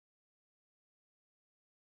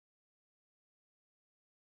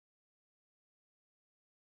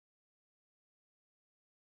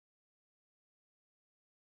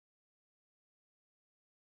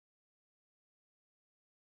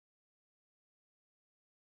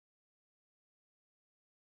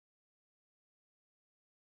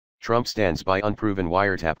Trump stands by unproven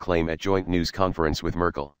wiretap claim at joint news conference with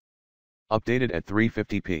Merkel. Updated at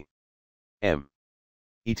 3:50 p.m.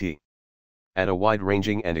 ET. At a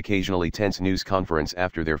wide-ranging and occasionally tense news conference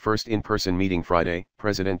after their first in-person meeting Friday,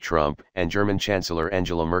 President Trump and German Chancellor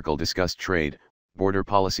Angela Merkel discussed trade, border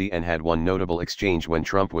policy and had one notable exchange when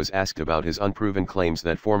Trump was asked about his unproven claims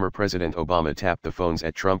that former President Obama tapped the phones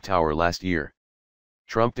at Trump Tower last year.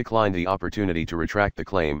 Trump declined the opportunity to retract the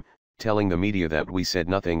claim, telling the media that "we said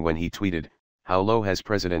nothing" when he tweeted, "How low has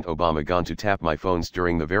President Obama gone to tap my phones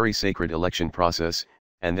during the very sacred election process,"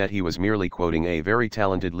 and that he was merely quoting a very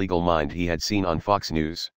talented legal mind he had seen on Fox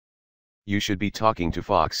News. "You should be talking to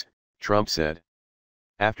Fox," Trump said.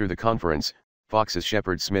 After the conference, Fox's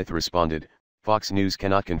Shepard Smith responded, "Fox News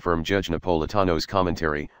cannot confirm Judge Napolitano's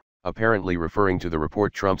commentary," apparently referring to the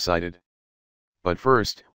report Trump cited. But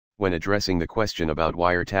first, when addressing the question about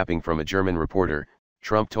wiretapping from a German reporter,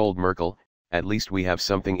 Trump told Merkel, "At least we have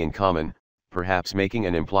something in common," perhaps making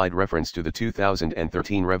an implied reference to the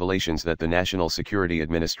 2013 revelations that the National Security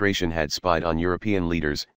Administration had spied on European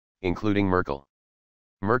leaders, including Merkel.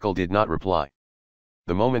 Merkel did not reply.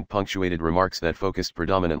 The moment punctuated remarks that focused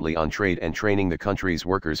predominantly on trade and training the country's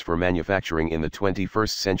workers for manufacturing in the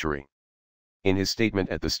 21st century. In his statement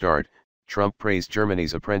at the start, Trump praised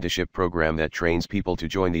Germany's apprenticeship program that trains people to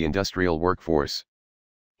join the industrial workforce.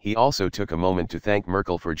 He also took a moment to thank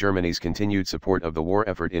Merkel for Germany's continued support of the war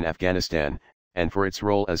effort in Afghanistan, and for its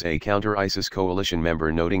role as a counter-ISIS coalition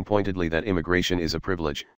member, noting pointedly that immigration is a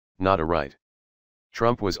privilege, not a right.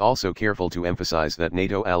 Trump was also careful to emphasize that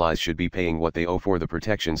NATO allies should be paying what they owe for the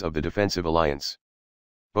protections of the defensive alliance.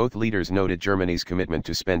 Both leaders noted Germany's commitment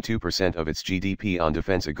to spend 2% of its GDP on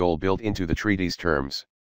defense, a goal built into the treaty's terms.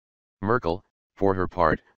 Merkel, for her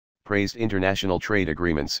part, praised international trade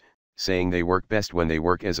agreements, saying they work best when they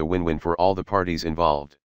work as a win-win for all the parties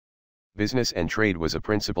involved. Business and trade was a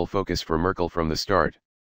principal focus for Merkel from the start.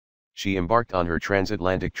 She embarked on her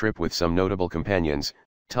transatlantic trip with some notable companions,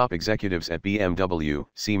 top executives at BMW,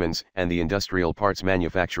 Siemens, and the industrial parts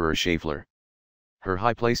manufacturer Schaeffler. Her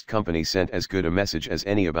high-placed company sent as good a message as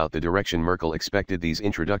any about the direction Merkel expected these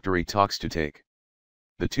introductory talks to take.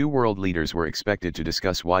 The two world leaders were expected to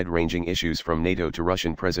discuss wide-ranging issues from NATO to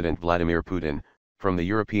Russian President Vladimir Putin, from the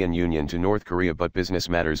European Union to North Korea, but business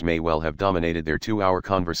matters may well have dominated their two-hour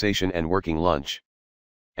conversation and working lunch.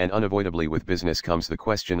 And unavoidably with business comes the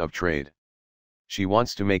question of trade. She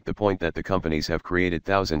wants to make the point that the companies have created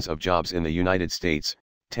thousands of jobs in the United States,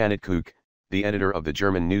 Tanit Kook, the editor of the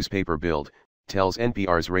German newspaper Bild, tells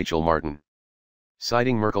NPR's Rachel Martin.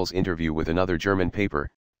 Citing Merkel's interview with another German paper,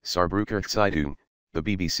 Saarbrücker Zeitung, the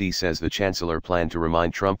BBC says the Chancellor planned to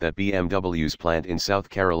remind Trump that BMW's plant in South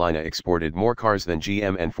Carolina exported more cars than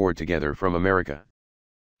GM and Ford together from America.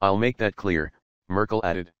 "I'll make that clear," Merkel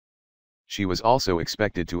added. She was also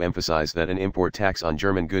expected to emphasize that an import tax on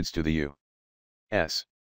German goods to the U.S.,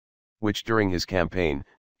 which during his campaign,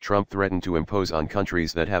 Trump threatened to impose on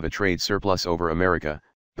countries that have a trade surplus over America,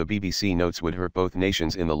 the BBC notes, would hurt both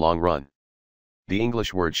nations in the long run. The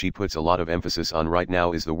English word she puts a lot of emphasis on right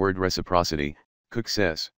now is the word reciprocity, Cook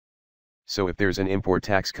says. So if there's an import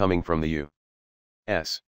tax coming from the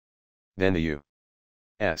U.S., then the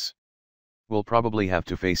U.S. will probably have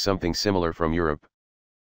to face something similar from Europe.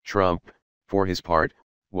 Trump, for his part,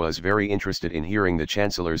 was very interested in hearing the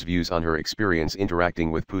Chancellor's views on her experience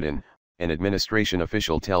interacting with Putin, an administration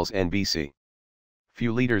official tells NBC.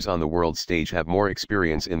 Few leaders on the world stage have more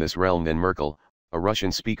experience in this realm than Merkel, a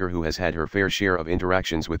Russian speaker who has had her fair share of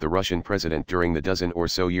interactions with the Russian president during the dozen or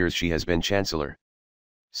so years she has been Chancellor.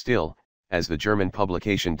 Still, as the German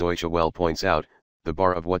publication Deutsche Welle points out, the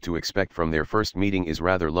bar of what to expect from their first meeting is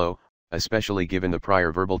rather low, especially given the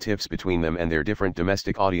prior verbal tiffs between them and their different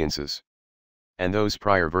domestic audiences. And those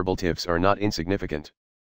prior verbal tiffs are not insignificant.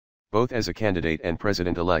 Both as a candidate and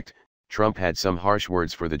president-elect, Trump had some harsh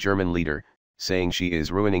words for the German leader, saying she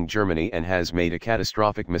is ruining Germany and has made a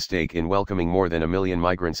catastrophic mistake in welcoming more than 1 million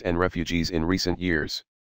migrants and refugees in recent years.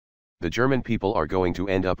 "The German people are going to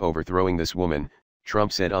end up overthrowing this woman,"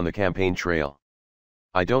 Trump said on the campaign trail.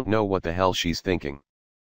 "I don't know what the hell she's thinking."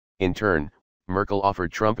 In turn, Merkel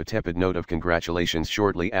offered Trump a tepid note of congratulations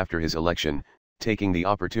shortly after his election, taking the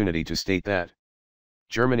opportunity to state that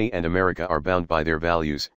Germany and America are bound by their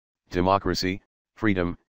values: democracy,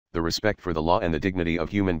 freedom, the respect for the law and the dignity of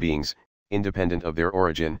human beings, independent of their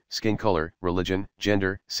origin, skin color, religion,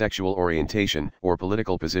 gender, sexual orientation, or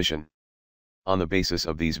political position. "On the basis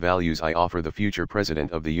of these values I offer the future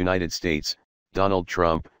President of the United States, Donald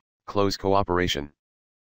Trump, close cooperation."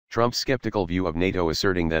 Trump's skeptical view of NATO,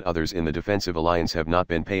 asserting that others in the defensive alliance have not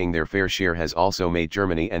been paying their fair share, has also made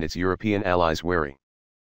Germany and its European allies wary.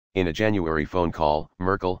 In a January phone call,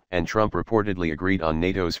 Merkel and Trump reportedly agreed on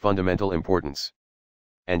NATO's fundamental importance.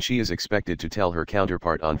 And she is expected to tell her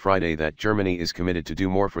counterpart on Friday that Germany is committed to do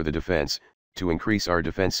more for the defense, to increase our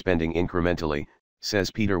defense spending incrementally,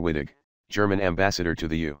 says Peter Wittig, German ambassador to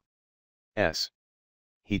the U.S.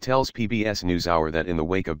 He tells PBS NewsHour that in the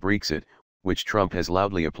wake of Brexit, which Trump has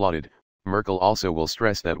loudly applauded, Merkel also will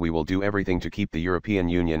stress that we will do everything to keep the European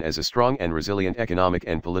Union as a strong and resilient economic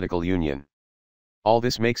and political union. All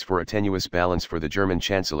this makes for a tenuous balance for the German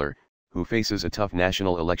Chancellor, who faces a tough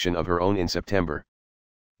national election of her own in September.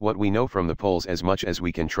 What we know from the polls, as much as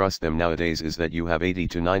we can trust them nowadays, is that you have 80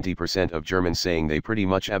 to 90% of Germans saying they pretty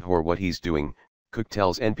much abhor what he's doing, Cook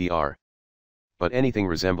tells NPR. But anything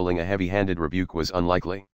resembling a heavy-handed rebuke was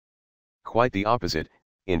unlikely. Quite the opposite,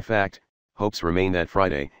 in fact. Hopes remain that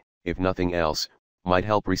Friday, if nothing else, might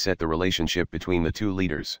help reset the relationship between the two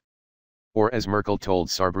leaders. Or as Merkel told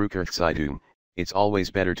Saarbrücker Zeitung, it's always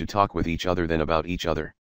better to talk with each other than about each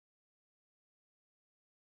other.